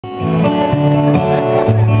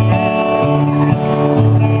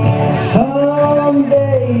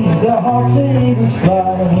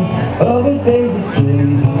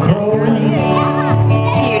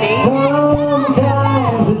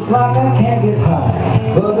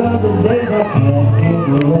high, but other days I can't get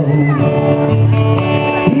low.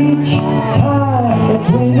 Each time it's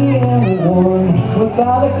windy and warm,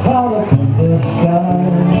 without a cloud up in the sky.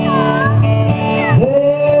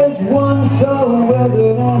 There's one so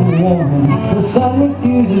weathered and warm, the sun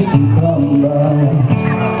refuses to come by.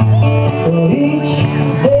 But each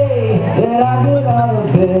day that I get out of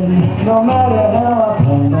bed, no matter how I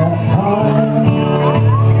plan that time,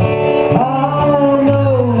 I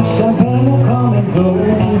know some pain will come and go,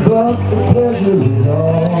 but the pleasure is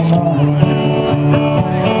all mine.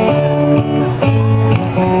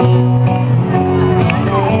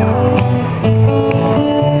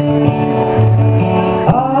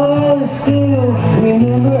 I still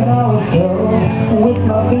remember how it felt with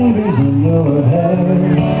my fingers in your hair,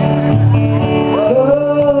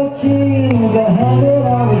 touching the hand that I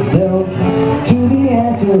was dealt to the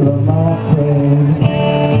answer of my prayer.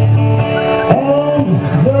 And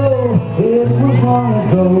though it was long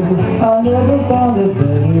ago, I never found a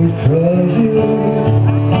better treasure.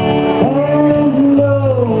 And no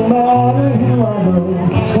matter who I know,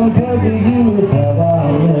 compared to you is how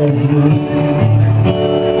I measure.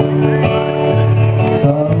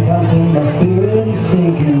 Sometimes when my spirit is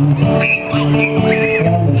sinking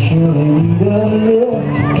and I surely need a lift,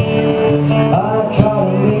 I try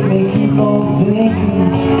to make me keep on thinking.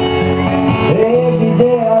 Every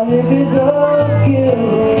day I live is a gift.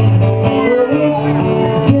 But it's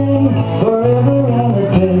been forever and a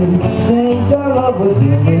day since our love was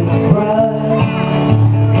in its prime.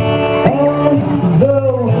 And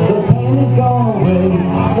though the pain is gone away,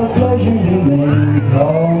 the pleasure remains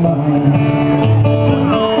all mine.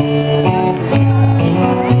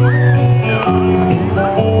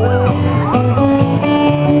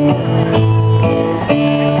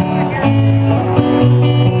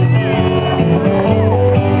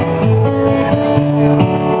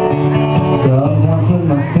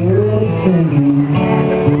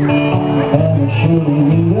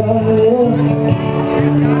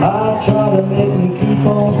 I try to make me keep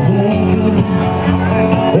on thinking.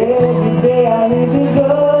 Every day I live is a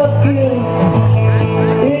gift.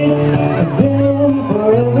 It's been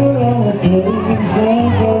forever and a day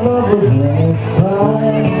since our love was in its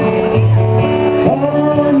prime.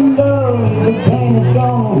 And though the pain is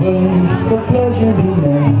gone away, the pleasure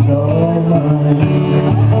remains all mine.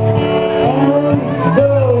 And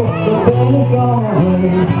though the pain is gone away,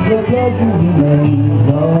 the pleasure remains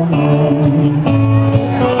all mine.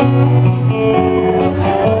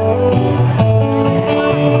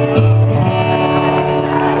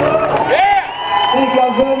 Thank you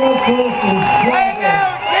all very much for listening.